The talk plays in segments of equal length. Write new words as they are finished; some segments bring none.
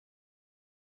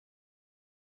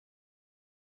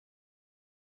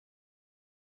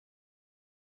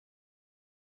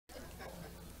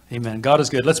Amen. God is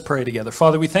good. Let's pray together.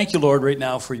 Father, we thank you, Lord, right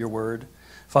now for your word.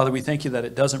 Father, we thank you that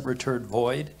it doesn't return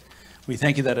void. We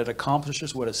thank you that it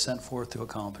accomplishes what it's sent forth to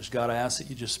accomplish. God, I ask that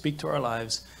you just speak to our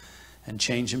lives and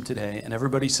change them today. And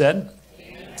everybody said?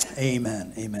 Amen.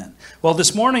 Amen. Amen. Well,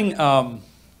 this morning, I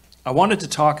wanted to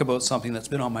talk about something that's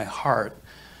been on my heart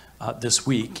this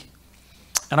week.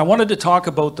 And I wanted to talk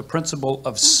about the principle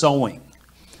of sowing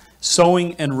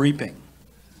and reaping.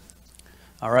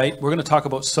 All right? We're going to talk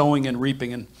about sowing and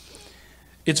reaping. And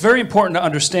it's very important to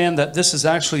understand that this is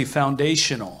actually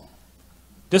foundational.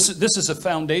 This is a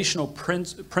foundational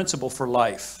principle for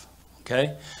life,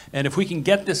 okay? And if we can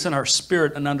get this in our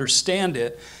spirit and understand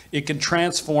it, it can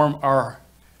transform our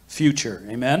future.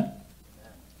 Amen?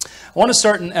 I want to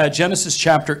start in Genesis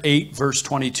chapter 8, verse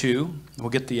 22. We'll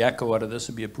get the echo out of this.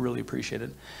 It would be really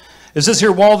appreciated. It says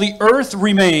here, while the earth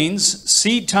remains,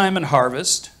 seed time and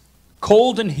harvest,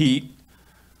 cold and heat,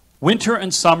 winter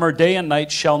and summer, day and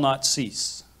night shall not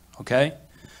cease. Okay?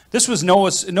 This was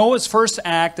Noah's first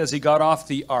act as he got off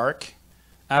the ark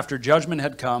after judgment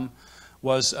had come,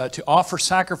 was to offer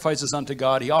sacrifices unto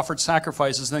God. He offered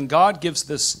sacrifices. Then God gives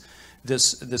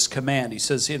this command. He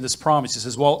says in this promise, he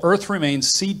says, while earth remains,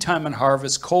 seed time and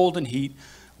harvest, cold and heat,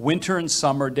 winter and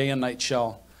summer, day and night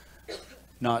shall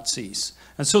not cease.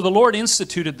 And so the Lord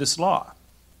instituted this law,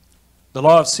 the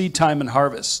law of seed time and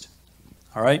harvest.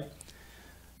 All right?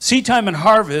 Seed time and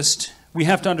harvest, we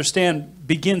have to understand,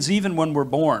 begins even when we're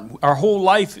born. Our whole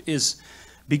life is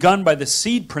begun by the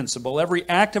seed principle. Every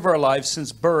act of our lives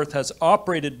since birth has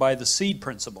operated by the seed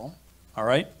principle. All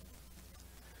right?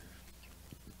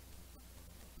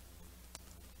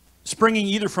 Springing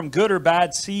either from good or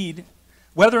bad seed,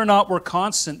 whether or not we're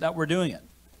constant that we're doing it.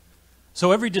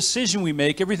 So every decision we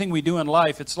make, everything we do in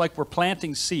life, it's like we're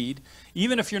planting seed.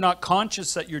 Even if you're not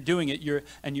conscious that you're doing it,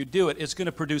 and you do it, it's going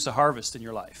to produce a harvest in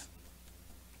your life.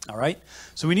 All right?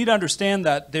 So we need to understand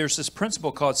that there's this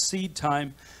principle called seed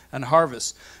time and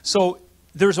harvest. So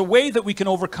there's a way that we can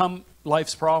overcome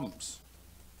life's problems.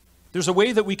 There's a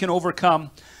way that we can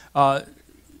overcome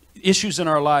issues in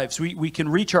our lives. We can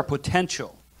reach our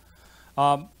potential.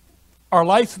 Our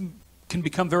life can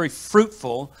become very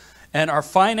fruitful, and our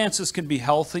finances can be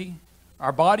healthy.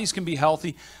 Our bodies can be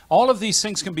healthy. All of these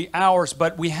things can be ours,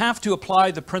 but we have to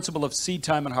apply the principle of seed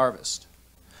time and harvest.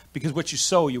 Because what you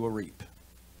sow, you will reap.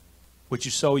 What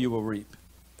you sow, you will reap.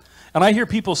 And I hear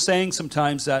people saying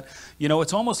sometimes that,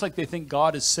 it's almost like they think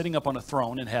God is sitting up on a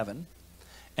throne in heaven,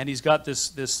 and he's got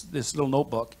this little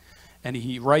notebook, and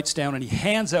he writes down and he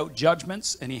hands out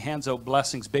judgments and he hands out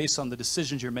blessings based on the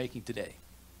decisions you're making today.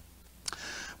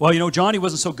 Well, Johnny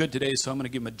wasn't so good today, so I'm going to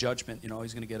give him a judgment. He's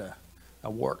going to get a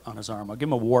wart on his arm. I'll give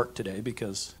him a wart today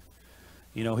because,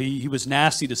 he was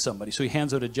nasty to somebody, so he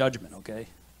hands out a judgment, okay?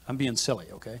 I'm being silly,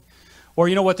 okay? Or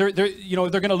you know what, they're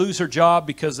going to lose their job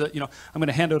because, I'm going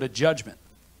to hand out a judgment.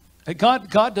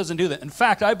 God doesn't do that. In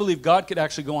fact, I believe God could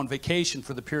actually go on vacation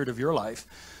for the period of your life.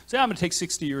 Say, I'm going to take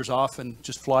 60 years off and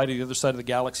just fly to the other side of the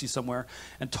galaxy somewhere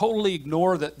and totally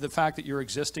ignore the fact that you're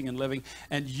existing and living.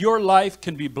 And your life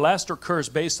can be blessed or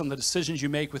cursed based on the decisions you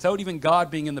make without even God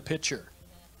being in the picture.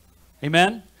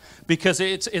 Amen? Because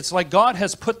it's like God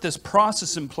has put this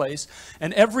process in place,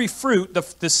 and every fruit,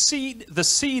 the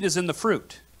seed is in the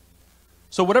fruit.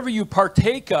 So whatever you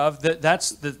partake of,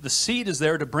 that's the seed is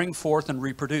there to bring forth and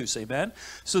reproduce. Amen?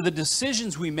 So the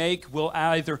decisions we make will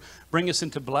either bring us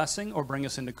into blessing or bring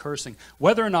us into cursing,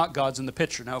 whether or not God's in the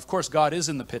picture. Now, of course, God is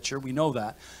in the picture. We know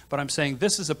that. But I'm saying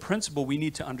this is a principle we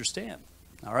need to understand.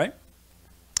 All right?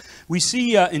 We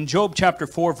see in Job chapter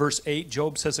 4, verse 8,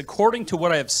 Job says, according to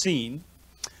what I have seen,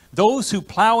 those who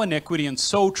plow iniquity and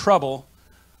sow trouble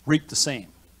reap the same.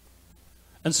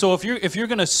 And so if you're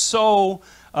going to sow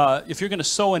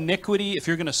iniquity, if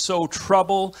you're going to sow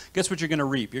trouble, guess what you're going to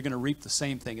reap? You're going to reap the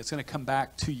same thing. It's going to come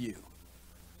back to you.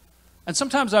 And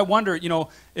sometimes I wonder,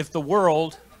 if the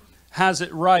world has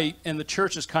it right and the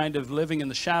church is kind of living in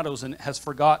the shadows and has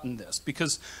forgotten this.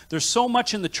 Because there's so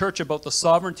much in the church about the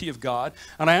sovereignty of God.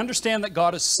 And I understand that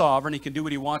God is sovereign. He can do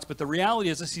what he wants. But the reality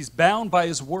is this, he's bound by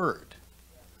his word.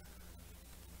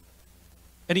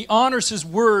 And he honors his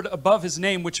word above his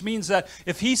name, which means that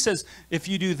if he says, if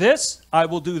you do this, I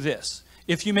will do this.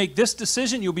 If you make this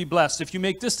decision, you'll be blessed. If you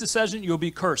make this decision, you'll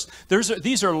be cursed.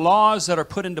 These are laws that are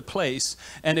put into place.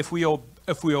 And if we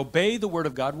obey the word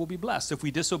of God, we'll be blessed. If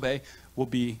we disobey, we'll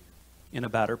be in a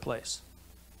badder place.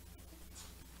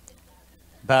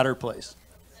 Badder place.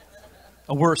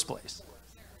 A worse place.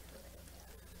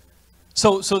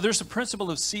 So there's a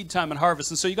principle of seed time and harvest.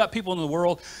 And so you got people in the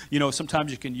world,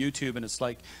 sometimes you can YouTube and it's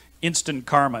like, instant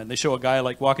karma, and they show a guy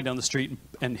like walking down the street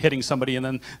and hitting somebody, and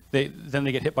then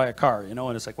they get hit by a car, you know,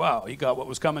 and it's like, wow, he got what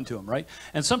was coming to him, right?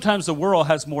 And sometimes the world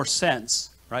has more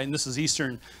sense, right? And this is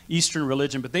Eastern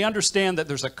religion, but they understand that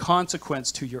there's a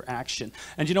consequence to your action.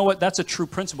 And you know what? That's a true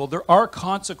principle. There are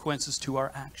consequences to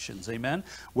our actions, amen?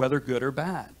 Whether good or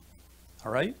bad,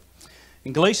 all right?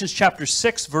 In Galatians chapter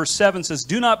 6, verse 7 says,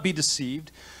 do not be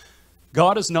deceived.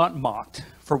 God is not mocked.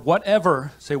 For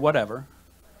whatever, say whatever,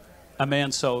 a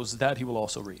man sows, that he will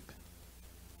also reap.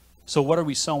 So what are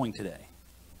we sowing today?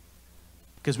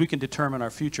 Because we can determine our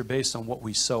future based on what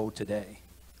we sow today.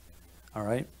 All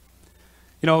right?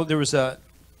 You know, there was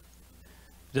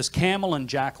this camel and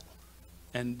jackal,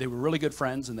 and they were really good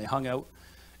friends, and they hung out,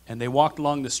 and they walked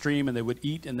along the stream, and they would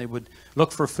eat, and they would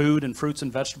look for food and fruits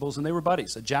and vegetables, and they were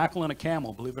buddies, a jackal and a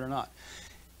camel, believe it or not.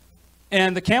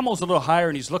 And the camel was a little higher,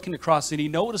 and he's looking across, and he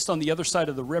noticed on the other side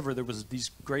of the river there was these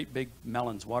great big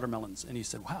melons, watermelons. And he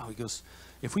said, wow, he goes,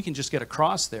 if we can just get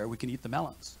across there, we can eat the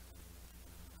melons.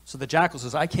 So the jackal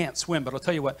says, I can't swim, but I'll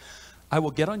tell you what, I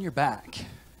will get on your back,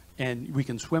 and we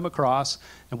can swim across,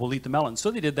 and we'll eat the melons.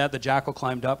 So they did that. The jackal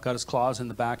climbed up, got his claws in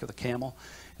the back of the camel,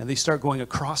 and they start going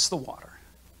across the water.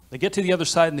 They get to the other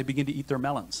side, and they begin to eat their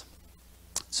melons.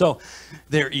 So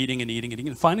they're eating and eating and eating,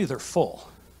 and finally they're full.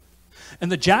 And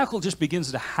the jackal just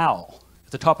begins to howl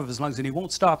at the top of his lungs, and he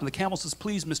won't stop. And the camel says,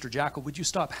 please, Mr. Jackal, would you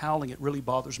stop howling? It really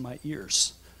bothers my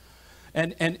ears.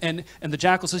 And the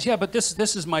jackal says, yeah, but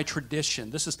this is my tradition.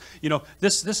 This is, you know,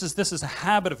 this is a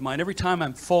habit of mine. Every time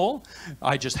I'm full,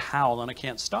 I just howl, and I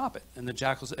can't stop it. And the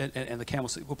jackal and the camel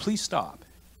said, well, please stop.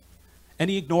 And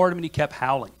he ignored him, and he kept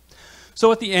howling. So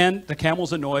at the end, the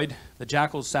camel's annoyed. The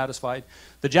jackal's satisfied.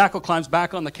 The jackal climbs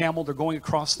back on the camel. They're going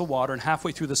across the water, and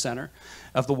halfway through the center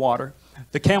of the water,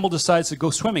 the camel decides to go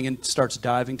swimming and starts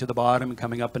diving to the bottom and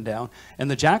coming up and down. And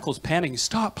the jackal's panicking,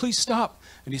 stop, please stop.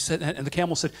 And he said, and the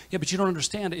camel said, yeah, but you don't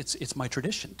understand. It's my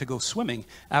tradition to go swimming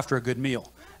after a good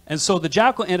meal. And so the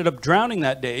jackal ended up drowning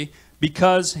that day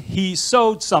because he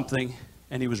sowed something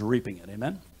and he was reaping it.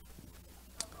 Amen?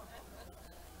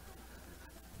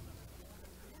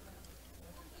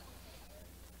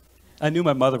 I knew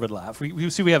my mother would laugh. We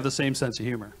see we have the same sense of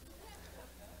humor.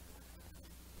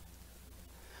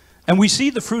 And we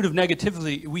see the fruit of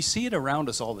negativity. We see it around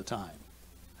us all the time.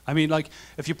 I mean, like,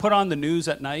 if you put on the news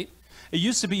at night, it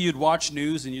used to be you'd watch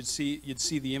news and you'd see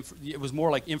it was more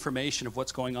like information of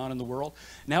what's going on in the world.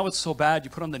 Now it's so bad,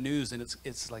 you put on the news and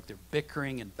it's like they're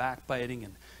bickering and backbiting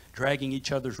and dragging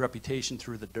each other's reputation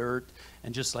through the dirt,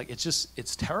 and just like,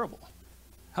 it's terrible.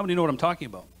 How many know what I'm talking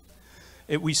about?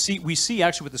 We see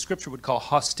actually what the scripture would call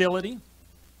hostility.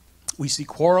 We see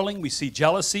quarreling. We see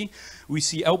jealousy. We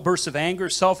see outbursts of anger,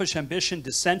 selfish ambition,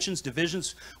 dissensions,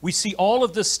 divisions. We see all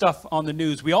of this stuff on the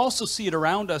news. We also see it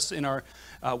around us in our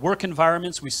work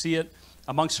environments. We see it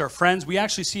amongst our friends. We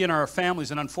actually see it in our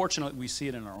families, and unfortunately, we see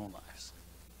it in our own lives.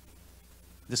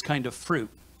 This kind of fruit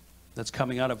that's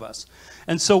coming out of us.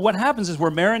 And so what happens is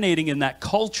we're marinating in that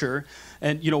culture,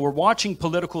 and, you know, we're watching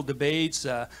political debates,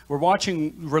 we're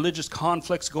watching religious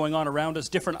conflicts going on around us,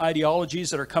 different ideologies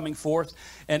that are coming forth,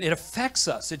 and it affects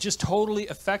us. It just totally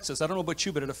affects us. I don't know about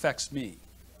you, but it affects me.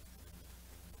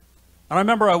 And I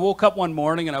remember I woke up one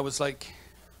morning and I was like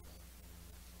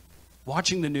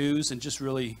watching the news, and just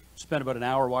really spent about an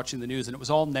hour watching the news, and it was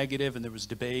all negative, and there was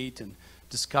debate and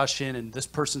discussion, and this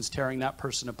person's tearing that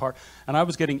person apart, and I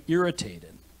was getting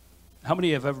irritated. How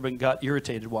many have ever got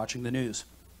irritated watching the news?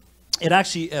 It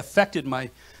actually affected my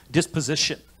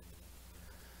disposition.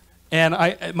 And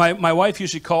my wife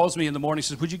usually calls me in the morning,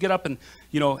 says, would you get up and,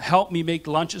 you know, help me make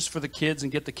lunches for the kids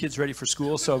and get the kids ready for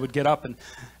school? So I would get up and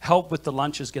help with the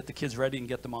lunches, get the kids ready, and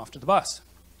get them off to the bus.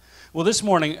 Well, this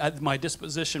morning, my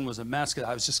disposition was a mess.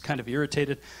 I was just kind of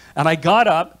irritated. And I got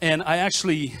up, and I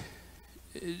actually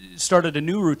started a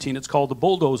new routine. It's called the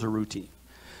bulldozer routine.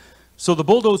 So the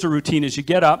bulldozer routine is you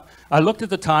get up. I looked at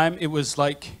the time. It was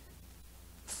like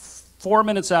 4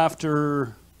 minutes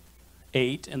after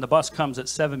 8, and the bus comes at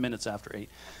 7 minutes after 8.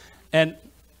 And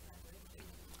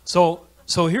so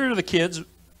here are the kids,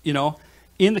 you know,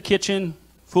 in the kitchen,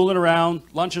 fooling around.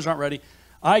 Lunches aren't ready.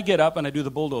 I get up and I do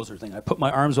the bulldozer thing. I put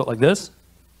my arms out like this,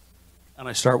 and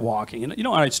I start walking. And, you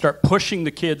know, I start pushing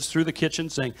the kids through the kitchen,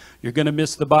 saying, you're going to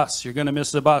miss the bus. You're going to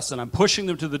miss the bus. And I'm pushing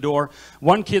them to the door.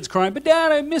 One kid's crying, but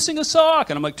Dad, I'm missing a sock.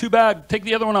 And I'm like, too bad. Take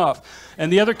the other one off.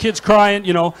 And the other kid's crying,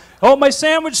 you know, oh, my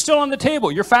sandwich's still on the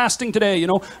table. You're fasting today, you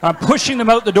know. I'm pushing them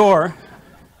out the door.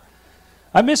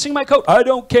 I'm missing my coat. I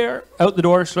don't care. Out the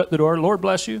door, shut the door. Lord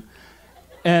bless you.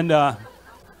 And how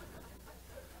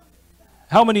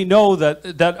many know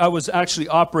that I was actually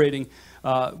operating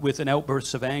with an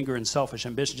outburst of anger and selfish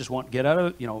ambition, just want to get out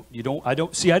of it. I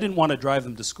didn't want to drive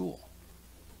them to school.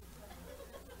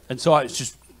 And so I was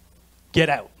just, get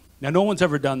out. Now, no one's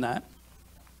ever done that.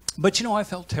 But, I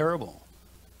felt terrible.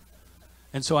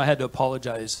 And so I had to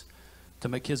apologize to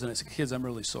my kids. And I said, kids, I'm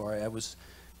really sorry.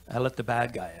 I let the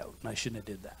bad guy out, and I shouldn't have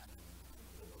did that.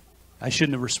 I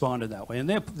shouldn't have responded that way. And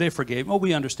they forgave. Oh,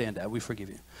 we understand that. We forgive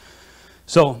you.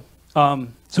 So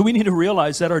we need to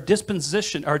realize that our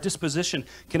disposition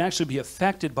can actually be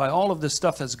affected by all of this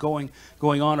stuff that's going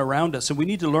on around us. And we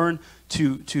need to learn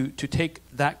to take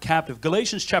that captive.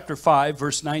 Galatians chapter 5,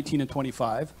 verse 19 and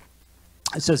 25.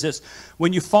 It says this: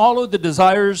 when you follow the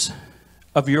desires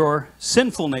of your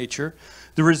sinful nature,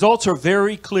 the results are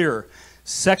very clear.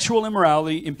 Sexual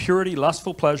immorality, impurity,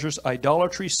 lustful pleasures,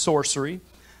 idolatry, sorcery,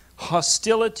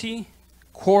 hostility,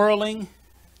 quarreling,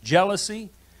 jealousy,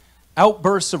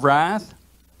 outbursts of wrath,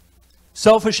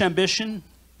 selfish ambition,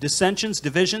 dissensions,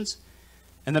 divisions,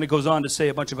 and then it goes on to say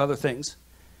a bunch of other things.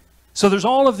 So there's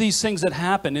all of these things that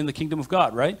happen in the kingdom of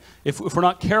God, right? If we're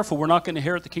not careful, we're not going to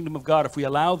inherit the kingdom of God if we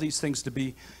allow these things to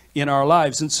be in our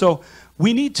lives. And so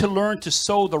we need to learn to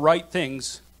sow the right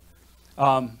things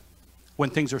when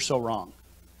things are so wrong.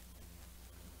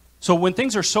 So when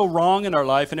things are so wrong in our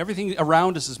life and everything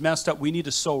around us is messed up, we need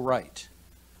to sow right.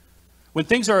 When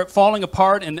things are falling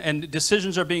apart and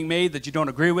decisions are being made that you don't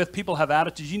agree with, people have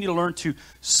attitudes, you need to learn to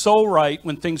sow right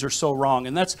when things are so wrong.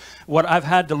 And that's what I've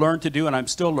had to learn to do, and I'm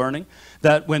still learning,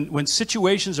 that when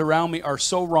situations around me are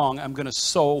so wrong, I'm going to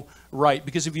sow right.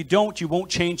 Because if you don't, you won't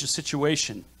change the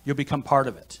situation. You'll become part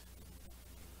of it.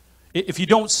 If you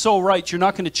don't sow right, you're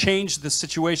not going to change the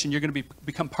situation. You're going to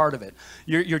become part of it.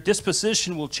 Your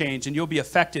disposition will change, and you'll be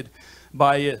affected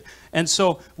by it. And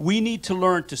so we need to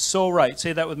learn to sow right.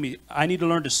 Say that with me. I need to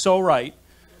learn to sow right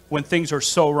when things are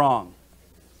so wrong.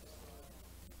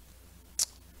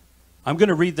 I'm going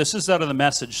to read this. This is out of the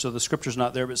Message, so the scripture's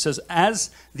not there. But it says, as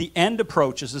the end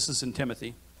approaches, this is in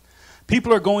Timothy,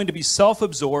 people are going to be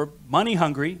self-absorbed,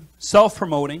 money-hungry,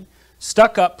 self-promoting,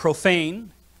 stuck-up,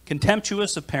 profane,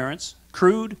 contemptuous of parents,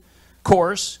 crude,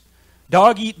 coarse,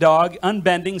 dog-eat-dog,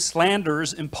 unbending,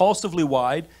 slanderers, impulsively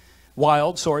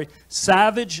wild,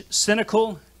 savage,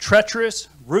 cynical, treacherous,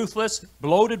 ruthless,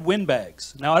 bloated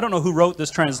windbags. Now, I don't know who wrote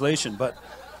this translation, but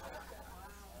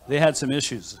they had some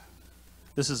issues.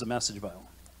 This is a Message Bible.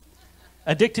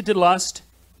 Addicted to lust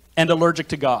and allergic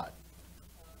to God.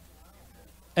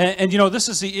 And this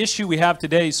is the issue we have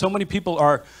today. So many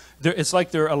people it's like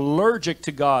they're allergic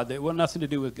to God. They want nothing to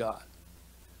do with God.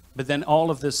 But then all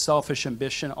of this selfish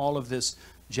ambition, all of this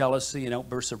jealousy and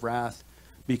outbursts of wrath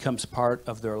becomes part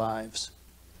of their lives.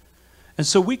 And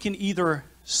so we can either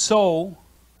sow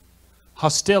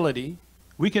hostility,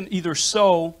 we can either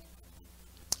sow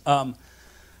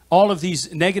all of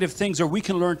these negative things, or we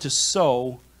can learn to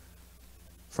sow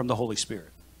from the Holy Spirit.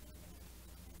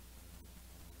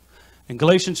 In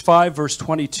Galatians 5, verse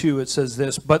 22, it says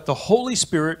this: but the Holy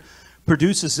Spirit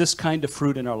produces this kind of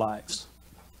fruit in our lives: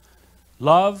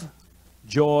 love,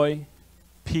 joy,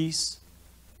 peace,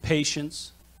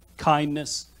 patience,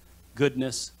 kindness,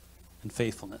 goodness, and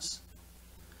faithfulness.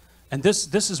 And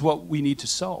this is what we need to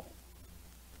sow.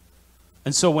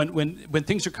 And so when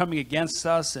things are coming against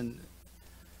us and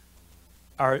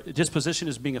our disposition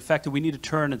is being affected, we need to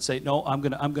turn and say, no, I'm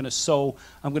going to sow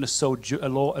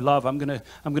love. I'm going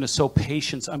to sow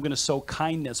patience. I'm going to sow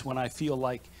kindness when I feel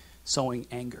like sowing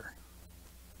anger.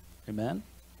 Amen.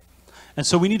 And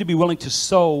so we need to be willing to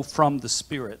sow from the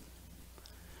Spirit.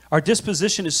 Our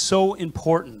disposition is so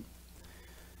important.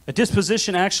 A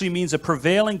disposition actually means a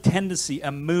prevailing tendency,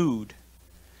 a mood,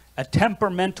 a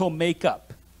temperamental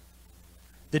makeup,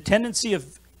 the tendency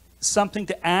of something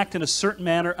to act in a certain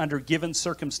manner under given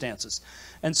circumstances.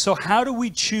 And so how do we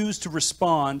choose to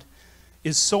respond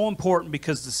is so important,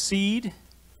 because the seed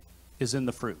is in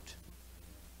the fruit.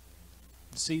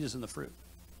 The seed is in the fruit.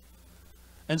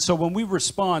 And so when we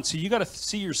respond, so you got to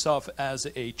see yourself as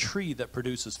a tree that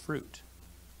produces fruit.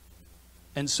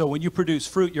 And so when you produce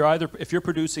fruit, if you're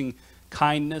producing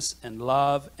kindness and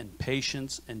love and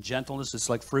patience and gentleness, it's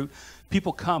like fruit.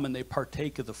 People come and they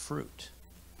partake of the fruit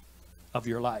of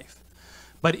your life.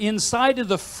 But inside of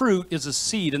the fruit is a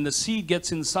seed, and the seed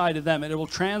gets inside of them, and it will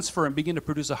transfer and begin to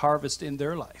produce a harvest in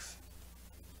their life.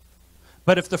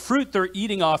 But if the fruit they're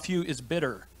eating off you is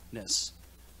bitterness,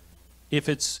 if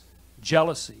it's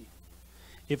jealousy,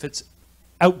 if it's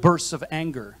outbursts of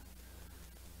anger,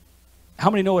 how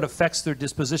many know it affects their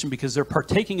disposition? Because they're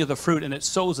partaking of the fruit, and it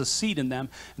sows a seed in them.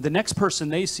 The next person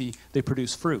they see, they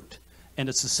produce fruit. And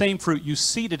it's the same fruit you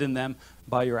seeded in them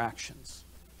by your actions.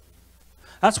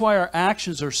 That's why our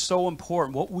actions are so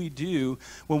important. What we do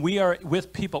when we are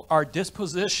with people, our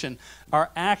disposition,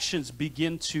 our actions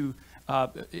begin to,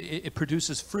 it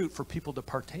produces fruit for people to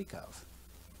partake of.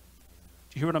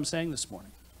 Do you hear what I'm saying this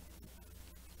morning?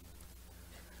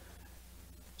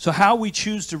 So how we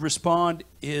choose to respond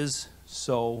is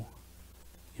so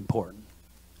important.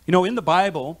 You know, in the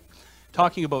Bible,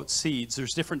 talking about seeds,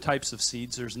 there's different types of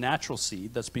seeds. There's natural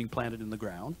seed that's being planted in the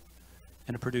ground,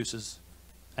 and it produces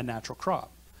a natural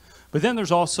crop. But then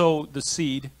there's also the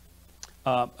seed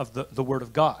of the Word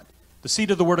of God. The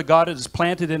seed of the Word of God is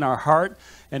planted in our heart,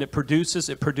 and it produces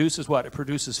what? It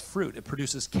produces fruit. It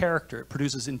produces character. It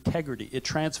produces integrity. It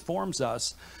transforms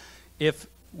us if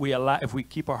we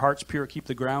keep our hearts pure, keep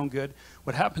the ground good.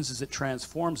 What happens is it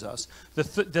transforms us. The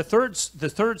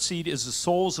third seed is the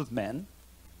souls of men,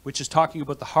 which is talking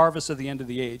about the harvest of the end of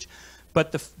the age.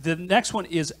 But the next one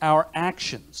is our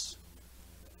actions.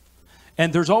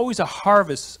 And there's always a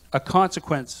harvest, a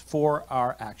consequence for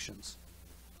our actions,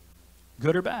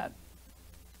 good or bad.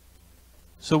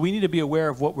 So we need to be aware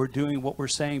of what we're doing, what we're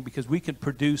saying, because we can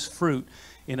produce fruit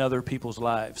in other people's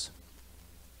lives.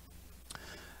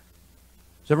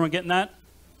 Is everyone getting that?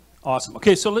 Awesome.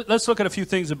 Okay, so let's look at a few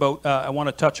things about, I want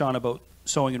to touch on about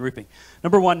sowing and reaping.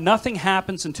 Number one, nothing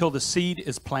happens until the seed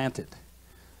is planted.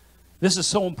 This is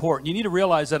so important. You need to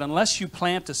realize that unless you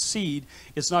plant a seed,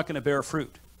 it's not going to bear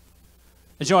fruit.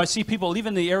 As you know, I see people, even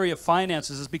in the area of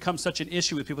finances, has become such an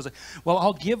issue with people say, well,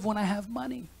 I'll give when I have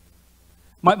money.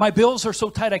 My bills are so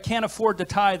tight, I can't afford to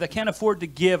tithe, I can't afford to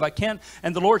give, I can't,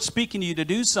 and the Lord's speaking to you to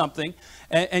do something,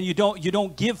 and you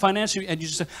don't give financially, and you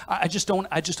just say, I just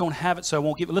don't have it, so I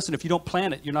won't give it. Listen, if you don't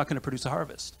plant it, you're not going to produce a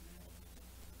harvest.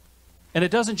 And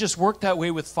it doesn't just work that way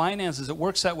with finances, it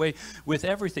works that way with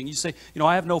everything. You say, you know,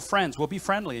 I have no friends. Well, be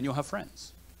friendly and you'll have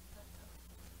friends.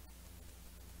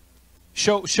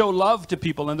 Show love to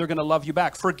people and they're going to love you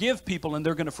back. Forgive people and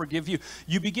they're going to forgive you.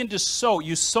 You begin to sow.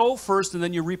 You sow first and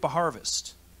then you reap a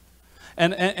harvest.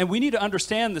 And we need to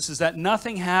understand this, is that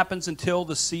nothing happens until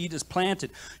the seed is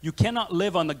planted. You cannot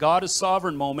live on the God is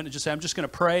sovereign moment and just say, I'm just going to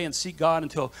pray and seek God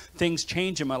until things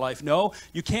change in my life. No,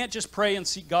 you can't just pray and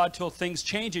seek God till things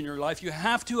change in your life. You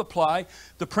have to apply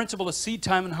the principle of seed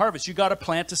time and harvest. You got to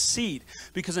plant a seed,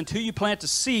 because until you plant a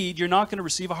seed, you're not going to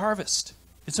receive a harvest.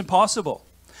 It's impossible.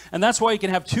 And that's why you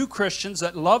can have two Christians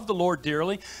that love the Lord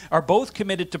dearly, are both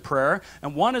committed to prayer,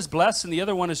 and one is blessed and the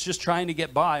other one is just trying to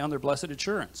get by on their blessed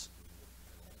assurance.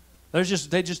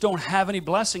 They just don't have any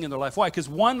blessing in their life. Why? Because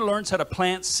one learns how to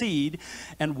plant seed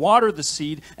and water the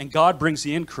seed, and God brings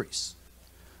the increase.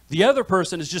 The other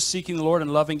person is just seeking the Lord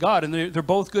and loving God, and they're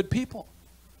both good people.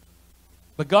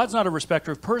 But God's not a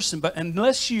respecter of person. But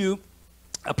unless you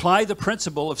apply the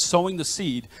principle of sowing the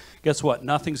seed, guess what?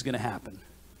 Nothing's going to happen.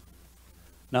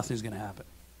 Nothing's going to happen.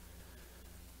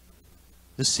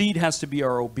 The seed has to be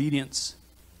our obedience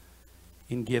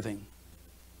in giving.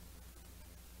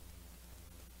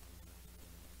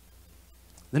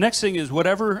 The next thing is,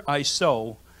 whatever I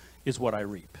sow is what I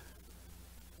reap.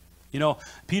 You know,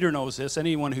 Peter knows this.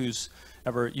 Anyone who's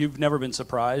you've never been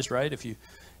surprised, right?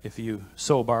 If you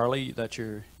sow barley, that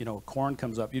corn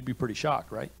comes up, you'd be pretty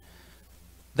shocked, right?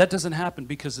 That doesn't happen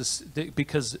because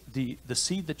the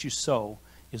seed that you sow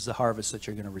is the harvest that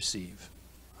you're going to receive.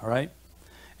 All right?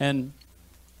 And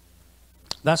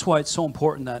that's why it's so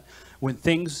important that when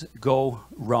things go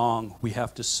wrong, we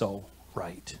have to sow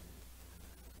right.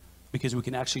 Because we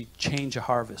can actually change a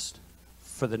harvest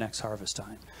for the next harvest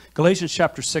time. Galatians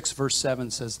chapter 6, verse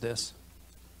 7 says this.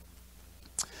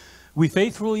 We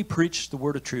faithfully preach the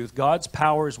word of truth. God's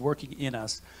power is working in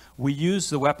us. We use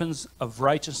the weapons of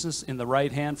righteousness in the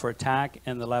right hand for attack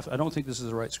and the left. I don't think this is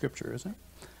the right scripture, is it?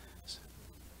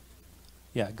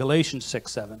 Yeah, Galatians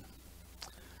 6, 7.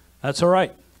 That's all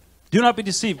right. Do not be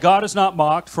deceived. God is not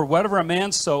mocked. For whatever a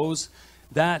man sows,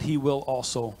 that he will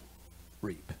also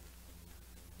reap.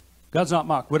 God's not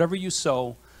mocked. Whatever you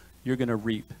sow, you're going to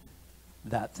reap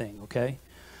that thing, okay?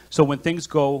 So when things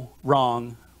go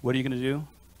wrong, what are you going to do?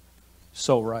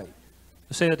 Sow right.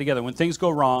 Let's say that together. When things go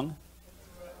wrong,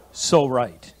 sow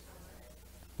right.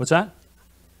 What's that?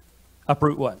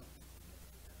 Uproot what?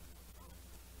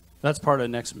 That's part of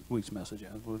next week's message. Yeah.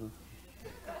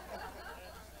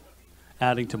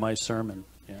 Adding to my sermon.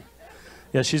 Yeah.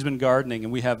 Yeah, she's been gardening,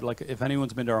 and we have, like, if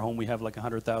anyone's been to our home, we have like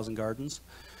 100,000 gardens.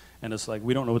 And it's like,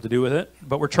 we don't know what to do with it,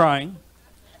 but we're trying.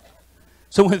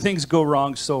 So when things go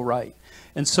wrong, sow right.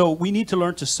 And so we need to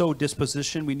learn to sow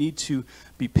disposition. We need to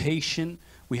be patient.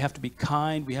 We have to be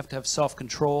kind. We have to have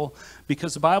self-control.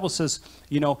 Because the Bible says,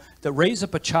 that raise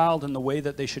up a child in the way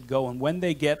that they should go. And when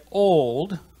they get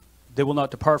old, they will not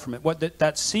depart from it.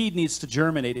 That seed needs to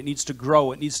germinate. It needs to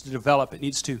grow. It needs to develop. It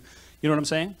needs to You know what I'm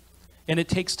saying? And it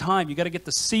takes time. You got to get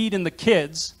the seed in the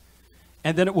kids,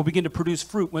 and then it will begin to produce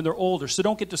fruit when they're older. So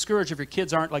don't get discouraged if your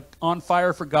kids aren't like on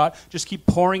fire for God. Just keep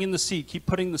pouring in the seed. Keep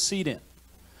putting the seed in.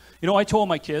 You know, I told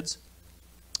my kids,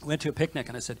 we went to a picnic,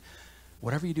 and I said,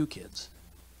 whatever you do, kids,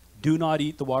 do not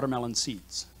eat the watermelon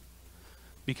seeds,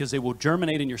 because they will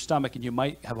germinate in your stomach, and you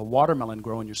might have a watermelon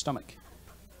grow in your stomach.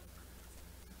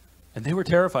 And they were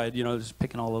terrified, you know, just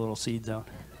picking all the little seeds out.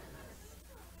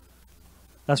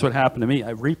 That's what happened to me.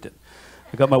 I reaped it.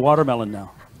 I got my watermelon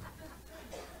now.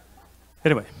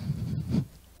 Anyway.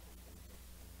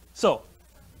 So,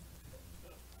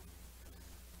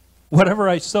 whatever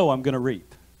I sow, I'm going to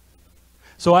reap.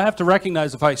 So I have to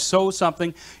recognize if I sow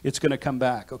something, it's going to come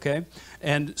back, okay?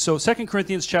 And so 2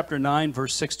 Corinthians chapter 9,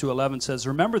 verse 6 to 11 says,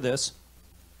 remember this,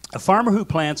 a farmer who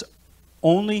plants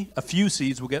only a few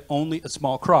seeds will get only a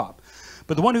small crop.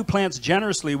 But the one who plants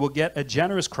generously will get a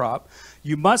generous crop.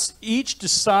 You must each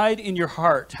decide in your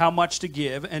heart how much to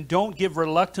give, and don't give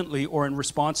reluctantly or in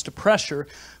response to pressure.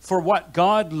 For what?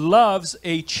 God loves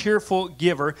a cheerful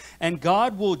giver, and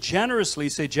God will generously,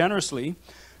 say generously,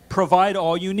 provide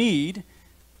all you need.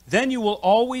 Then you will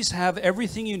always have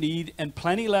everything you need and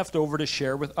plenty left over to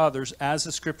share with others. As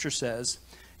the scripture says,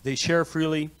 they share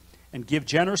freely and give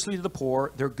generously to the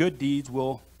poor. Their good deeds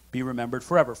will be remembered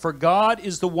forever. For God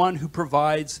is the one who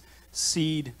provides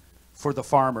seed for the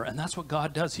farmer. And that's what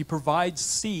God does. He provides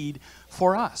seed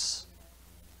for us.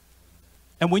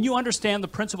 And when you understand the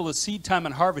principle of seed time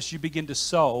and harvest, you begin to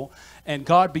sow, and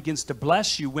God begins to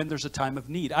bless you when there's a time of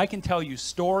need. I can tell you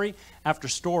story after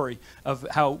story of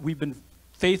how we've been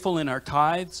faithful in our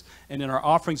tithes and in our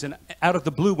offerings, and out of the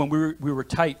blue, when we were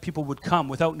tight, people would come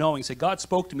without knowing, say, God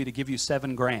spoke to me to give you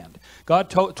 $7,000. God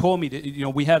told me to, you know,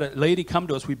 we had a lady come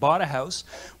to us. We bought a house.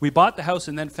 We bought the house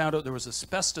and then found out there was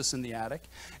asbestos in the attic,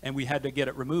 and we had to get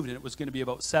it removed, and it was going to be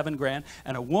about $7,000.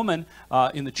 And a woman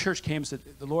in the church came and said,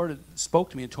 the Lord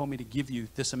spoke to me and told me to give you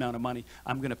this amount of money.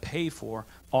 I'm going to pay for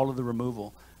all of the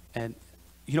removal. And,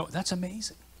 you know, that's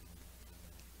amazing.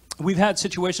 We've had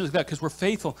situations like that because we're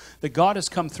faithful, that God has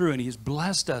come through and he's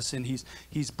blessed us, and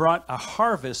he's brought a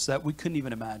harvest that we couldn't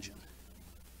even imagine.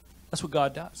 That's what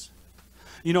God does.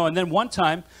 You know, and then one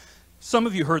time, some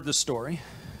of you heard this story.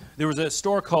 There was a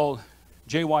store called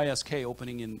JYSK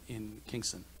opening in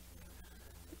Kingston.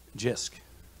 Jisk.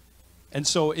 And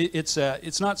so it's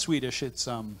not Swedish, it's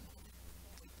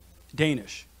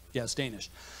Danish. Yes, Danish.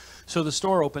 So the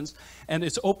store opens, and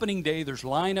it's opening day. There's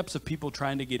lineups of people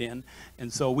trying to get in.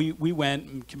 And so we went,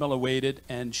 and Camilla waited,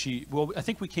 and I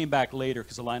think we came back later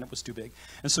because the lineup was too big.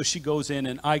 And so she goes in,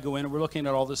 and I go in, and we're looking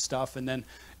at all this stuff. And then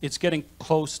it's getting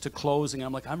close to closing.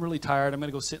 I'm like, I'm really tired. I'm going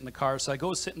to go sit in the car. So I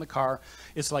go sit in the car.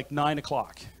 It's like 9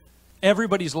 o'clock.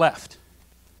 Everybody's left.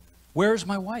 Where's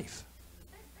my wife?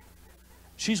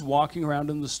 She's walking around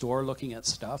in the store looking at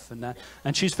stuff and that.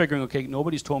 And she's figuring, okay,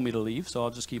 nobody's told me to leave, so I'll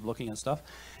just keep looking at stuff.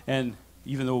 And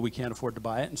even though we can't afford to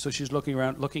buy it. And so she's looking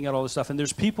around, looking at all this stuff. And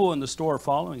there's people in the store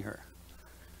following her.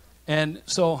 And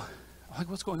so I'm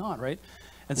like, what's going on, right?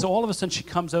 And so all of a sudden she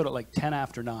comes out at like 10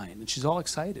 after 9. And she's all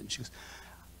excited. And she goes,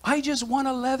 I just won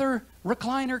a leather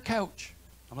recliner couch.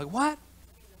 I'm like, what?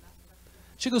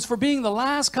 She goes, for being the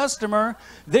last customer,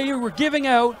 they were giving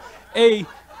out a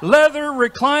leather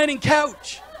reclining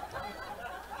couch.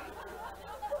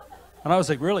 And I was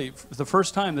like, really, for the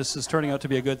first time, this is turning out to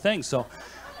be a good thing. So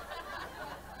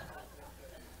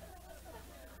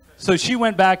she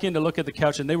went back in to look at the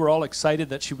couch, and they were all excited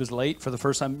that she was late for the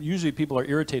first time. Usually people are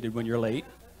irritated when you're late.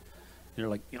 You're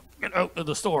like, you know, get out of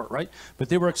the store, right? But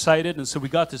they were excited, and so we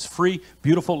got this free,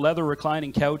 beautiful leather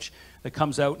reclining couch that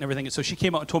comes out and everything. And so she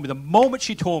came out and told me, the moment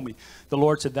she told me, the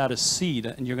Lord said, that is seed,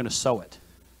 and you're going to sow it.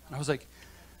 And I was like,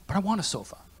 but I want a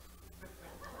sofa.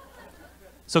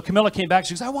 So Camilla came back.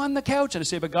 She goes, I won the couch. And I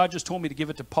say, but God just told me to give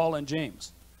it to Paula and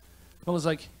James. Camilla's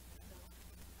like,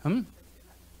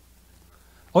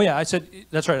 Oh, yeah. I said,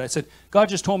 that's right. I said, God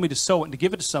just told me to sow it and to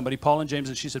give it to somebody, Paula and James.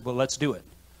 And she said, well, let's do it.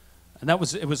 And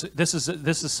this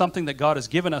is something that God has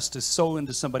given us to sow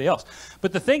into somebody else.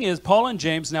 But the thing is, Paula and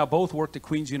James now both worked at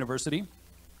Queen's University.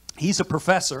 He's a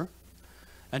professor.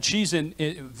 And she's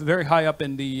very high up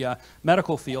in the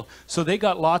medical field. So they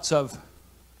got lots of,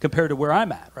 compared to where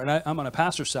I'm at, right? I'm on a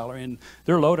pastor's salary, and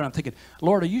they're loaded. I'm thinking,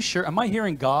 Lord, are you sure? Am I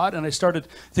hearing God? And I started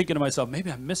thinking to myself, maybe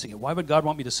I'm missing it. Why would God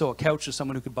want me to sow a couch to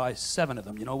someone who could buy 7 of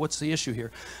them? You know, what's the issue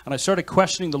here? And I started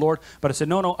questioning the Lord, but I said,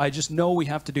 no, I just know we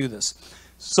have to do this.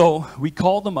 So we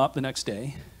called them up the next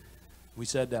day. We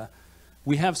said,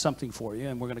 we have something for you,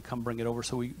 and we're going to come bring it over.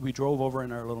 So we drove over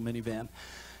in our little minivan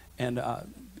and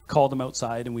called them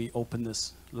outside, and we opened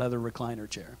this leather recliner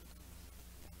chair.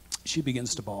 She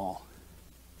begins to bawl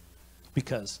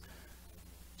because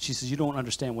She says, you don't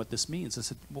understand what this means. I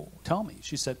said, well, tell me.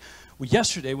 She said, well,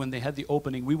 yesterday when they had the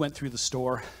opening, we went through the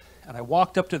store, and I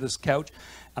walked up to this couch,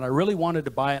 and I really wanted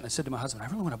to buy it. And I said to my husband, I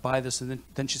really want to buy this. And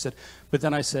then she said, but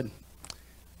then I said,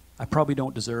 I probably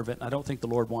don't deserve it, and I don't think the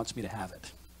Lord wants me to have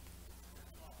it.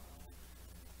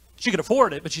 She could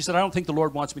afford it, but she said, I don't think the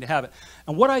Lord wants me to have it.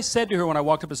 And what I said to her when I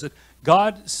walked up, I said,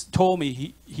 God told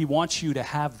me he wants you to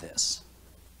have this.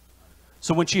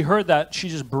 So when she heard that, she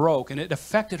just broke, and it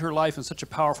affected her life in such a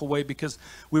powerful way because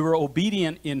we were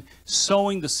obedient in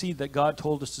sowing the seed that God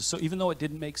told us to sow, even though it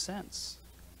didn't make sense.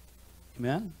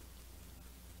 Amen?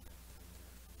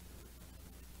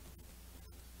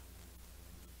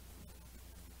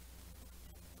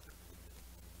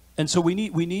 And so we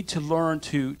need to learn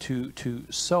to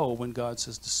sow when God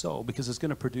says to sow, because it's going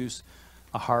to produce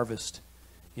a harvest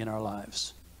in our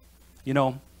lives. You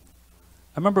know,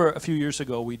 I remember a few years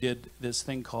ago we did this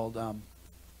thing called,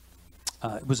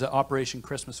 it was an Operation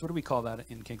Christmas. What do we call that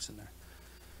in Kingston there?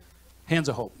 Hands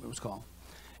of Hope, it was called.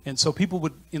 And so people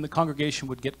would, in the congregation,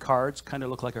 would get cards, kind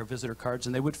of look like our visitor cards,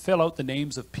 and they would fill out the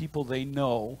names of people they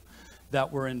know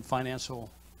that were in financial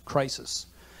crisis.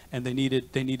 And they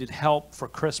needed help for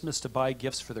Christmas to buy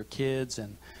gifts for their kids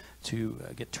and to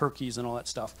get turkeys and all that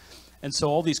stuff. And so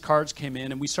all these cards came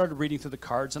in, and we started reading through the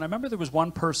cards. And I remember there was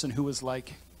one person who was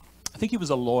like, I think he was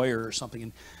a lawyer or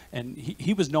something, and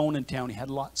he was known in town. He had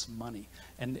lots of money.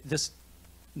 And this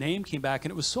name came back,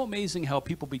 and it was so amazing how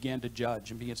people began to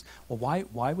judge and began to, well,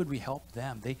 why would we help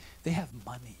them? They have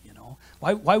money, you know.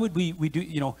 Why would we do,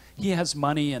 you know, he has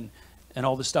money and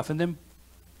all this stuff.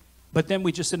 But then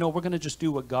we just said, no, we're going to just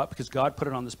do what God, because God put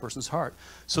it on this person's heart.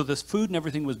 So this food and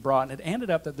everything was brought, and it ended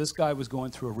up that this guy was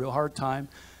going through a real hard time.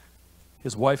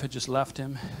 His wife had just left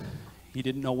him. He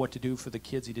didn't know what to do for the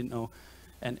kids. He didn't know.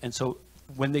 And so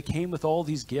when they came with all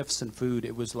these gifts and food,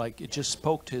 it was like, it just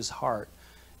spoke to his heart,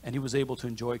 and he was able to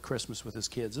enjoy Christmas with his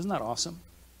kids. Isn't that awesome?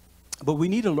 But we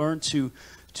need to learn to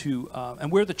and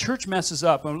where the church messes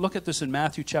up, and look at this in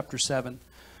Matthew chapter 7,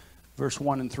 verse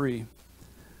 1 and 3.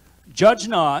 Judge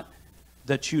not,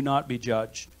 that you not be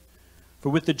judged. For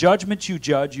with the judgment you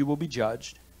judge, you will be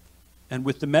judged. And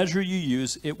with the measure you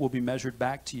use, it will be measured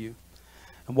back to you.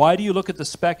 And why do you look at the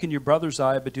speck in your brother's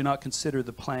eye, but do not consider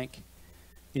the plank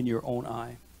in your own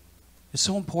eye? It's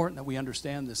so important that we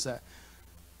understand this, that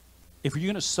if you're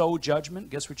going to sow judgment,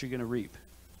 guess what you're going to reap?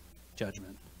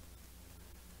 Judgment.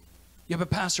 Yeah, but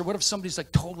Pastor, what if somebody's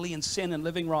like totally in sin and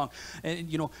living wrong?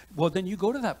 And, you know, well, then you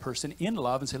go to that person in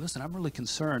love and say, listen, I'm really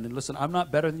concerned. And listen, I'm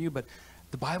not better than you, but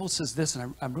the Bible says this,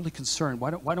 and I'm really concerned.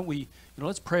 Why don't we, you know,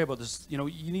 let's pray about this. You know,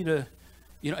 you need to,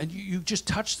 you know, and you just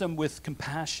touch them with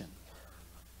compassion,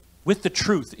 with the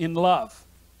truth, in love.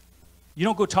 You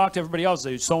don't go talk to everybody else.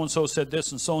 Say, so-and-so said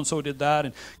this, and so-and-so did that,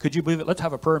 and could you believe it? Let's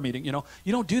have a prayer meeting, you know.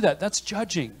 You don't do that. That's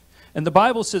judging. And the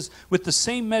Bible says, with the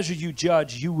same measure you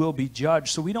judge, you will be judged.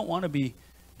 So we don't want to be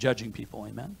judging people,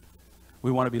 amen?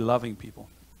 We want to be loving people.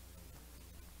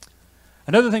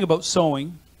 Another thing about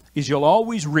sowing is you'll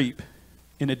always reap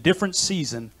in a different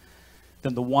season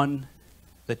than the one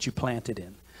that you planted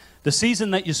in. The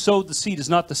season that you sowed the seed is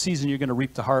not the season you're going to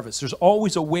reap the harvest. There's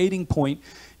always a waiting point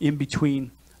in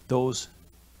between those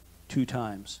two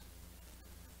times.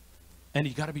 And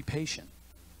you got to be patient.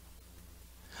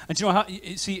 And you know how,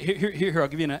 see, here, I'll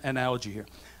give you an analogy here.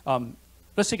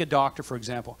 Let's take a doctor, for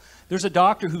example. There's a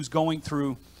doctor who's going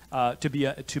through,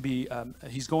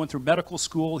 he's going through medical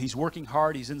school. He's working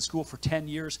hard. He's in school for 10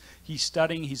 years. He's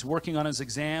studying. He's working on his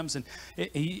exams. And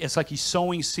it's like he's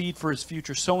sowing seed for his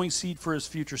future, sowing seed for his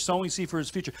future, sowing seed for his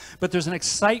future. But there's an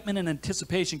excitement and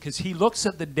anticipation because he looks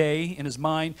at the day in his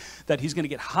mind that he's going to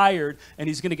get hired and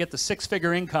he's going to get the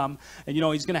six-figure income. And, you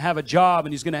know, he's going to have a job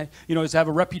and he's going to, you know, he's have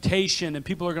a reputation and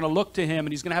people are going to look to him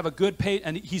and he's going to have a good pay.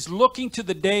 And he's looking to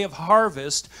the day of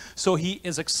harvest, so he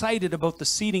is excited about the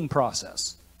seeding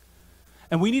process.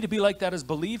 And we need to be like that as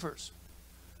believers.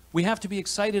 We have to be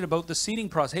excited about the seeding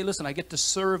process. Hey, listen, I get to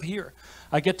serve here.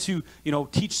 I get to, you know,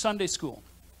 teach Sunday school.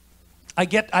 I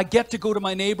get to go to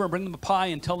my neighbor and bring them a pie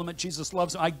and tell them that Jesus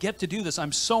loves them. I get to do this.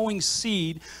 I'm sowing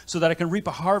seed so that I can reap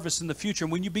a harvest in the future.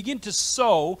 And when you begin to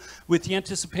sow with the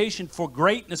anticipation for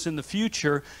greatness in the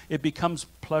future, it becomes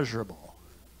pleasurable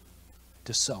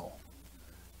to sow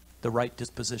the right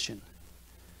disposition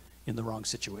in the wrong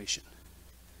situation.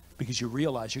 Because you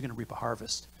realize you're going to reap a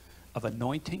harvest of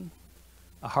anointing,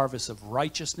 a harvest of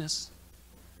righteousness,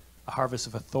 a harvest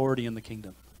of authority in the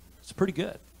kingdom. It's pretty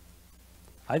good.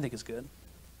 I think it's good.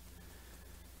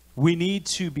 We need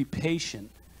to be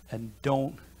patient and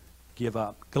don't give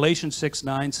up. Galatians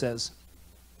 6:9 says,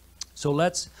 so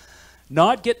let's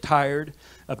not get tired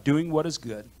of doing what is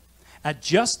good, At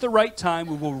just the right time,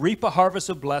 we will reap a harvest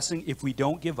of blessing if we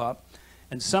don't give up.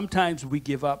 And sometimes we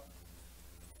give up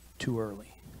too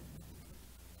early.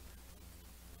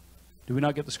 Do we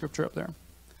not get the scripture up there?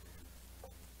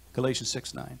 Galatians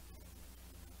 6:9.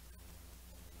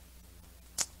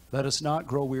 Let us not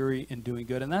grow weary in doing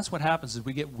good. And that's what happens is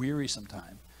we get weary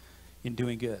sometime in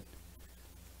doing good.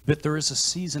 But there is a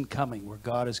season coming where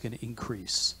God is going to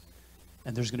increase.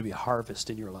 And there's going to be a harvest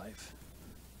in your life.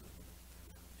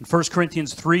 In 1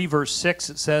 Corinthians 3 verse 6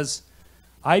 it says,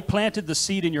 I planted the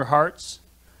seed in your hearts.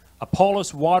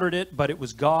 Apollos watered it, but it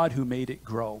was God who made it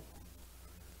grow.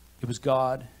 It was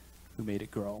God who made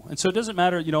it grow. And so it doesn't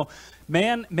matter, you know,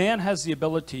 man has the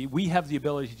ability, we have the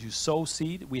ability to sow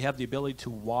seed, we have the ability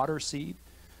to water seed,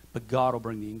 but God will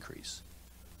bring the increase.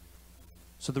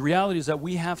 So the reality is that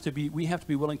we have to be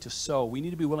willing to sow. We need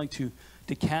to be willing to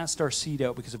cast our seed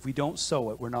out, because if we don't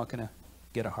sow it, we're not going to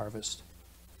get a harvest.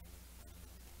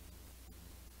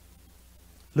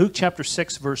 Luke chapter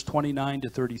 6 verse 29 to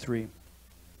 33.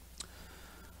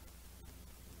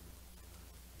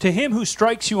 To him who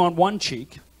strikes you on one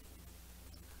cheek,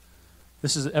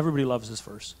 everybody loves this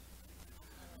verse,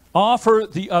 offer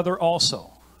the other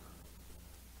also.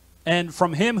 And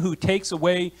from him who takes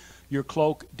away your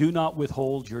cloak, do not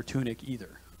withhold your tunic either.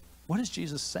 What is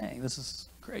Jesus saying? This is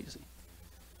crazy.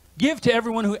 Give to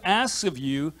everyone who asks of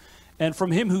you, and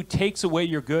from him who takes away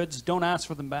your goods, don't ask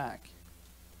for them back.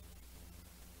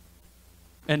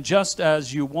 And just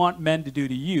as you want men to do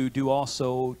to you, do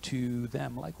also to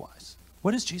them likewise.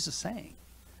 What is Jesus saying?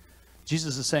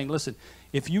 Jesus is saying, listen,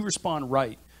 if you respond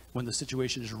right when the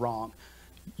situation is wrong,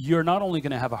 you're not only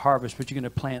going to have a harvest, but you're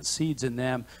going to plant seeds in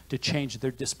them to change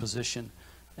their disposition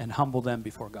and humble them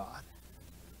before God.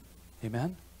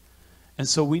 Amen? And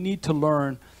so we need to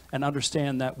learn and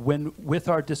understand that when, with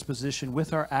our disposition,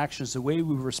 with our actions, the way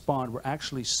we respond, we're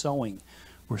actually sowing.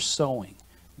 We're sowing.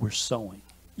 We're sowing.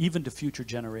 Even to future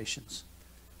generations.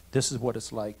 This is what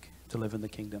it's like to live in the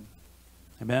kingdom.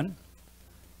 Amen?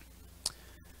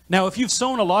 Now, if you've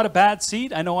sown a lot of bad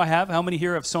seed, I know I have. How many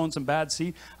here have sown some bad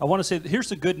seed? I want to say that here's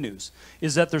the good news,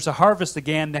 is that there's a harvest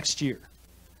again next year.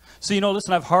 So, you know,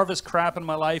 listen, I've harvested crap in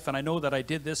my life, and I know that I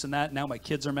did this and that. Now my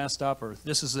kids are messed up, or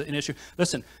this is an issue.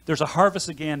 Listen, there's a harvest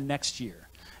again next year.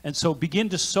 And so begin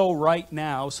to sow right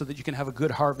now so that you can have a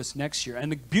good harvest next year.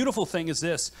 And the beautiful thing is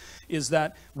this, is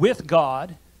that with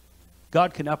God,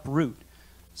 God can uproot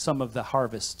some of the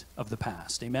harvest of the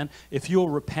past. Amen? If you'll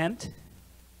repent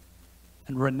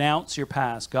and renounce your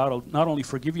past, God will not only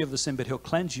forgive you of the sin, but he'll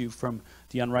cleanse you from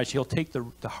the unrighteous. He'll take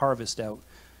the harvest out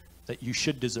that you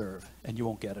should deserve, and you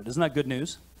won't get it. Isn't that good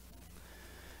news?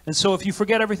 And so if you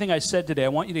forget everything I said today, I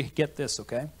want you to get this,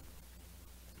 okay?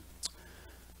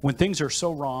 When things are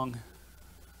so wrong,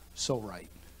 so right.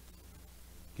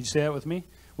 Can you say that with me?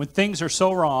 When things are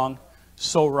so wrong,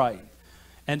 so right.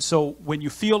 And so when you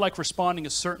feel like responding a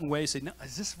certain way, say, no,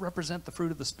 does this represent the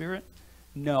fruit of the Spirit?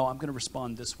 No, I'm going to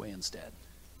respond this way instead.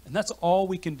 And that's all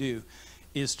we can do,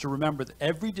 is to remember that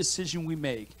every decision we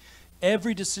make,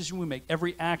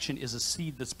 every action is a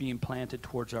seed that's being planted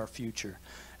towards our future.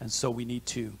 And so we need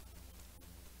to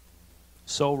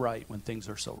sow right when things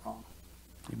are so wrong.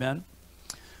 Amen?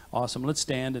 Awesome. Let's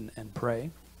stand and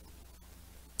pray.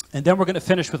 And then we're going to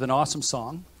finish with an awesome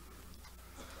song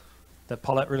that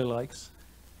Paulette really likes.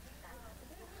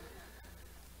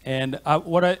 And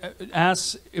what I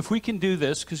ask, if we can do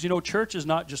this, because, you know, church is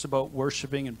not just about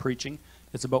worshiping and preaching.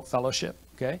 It's about fellowship,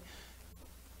 okay?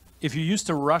 If you're used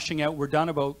to rushing out, we're done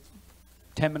about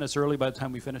 10 minutes early by the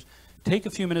time we finish. Take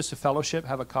a few minutes to fellowship,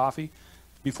 have a coffee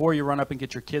before you run up and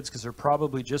get your kids, because they're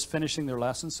probably just finishing their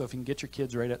lessons. So if you can get your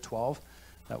kids right at 12,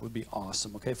 that would be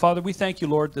awesome. Okay, Father, we thank you,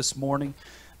 Lord, this morning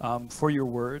for your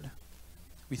word.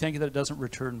 We thank you that it doesn't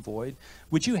return void.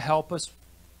 Would you help us,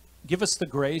 give us the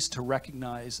grace to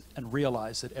recognize and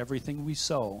realize that everything we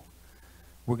sow,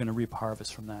 we're going to reap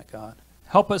harvest from that, God.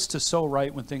 Help us to sow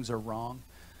right when things are wrong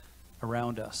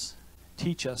around us.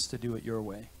 Teach us to do it your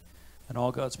way. And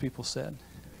all God's people said,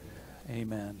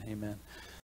 amen, amen.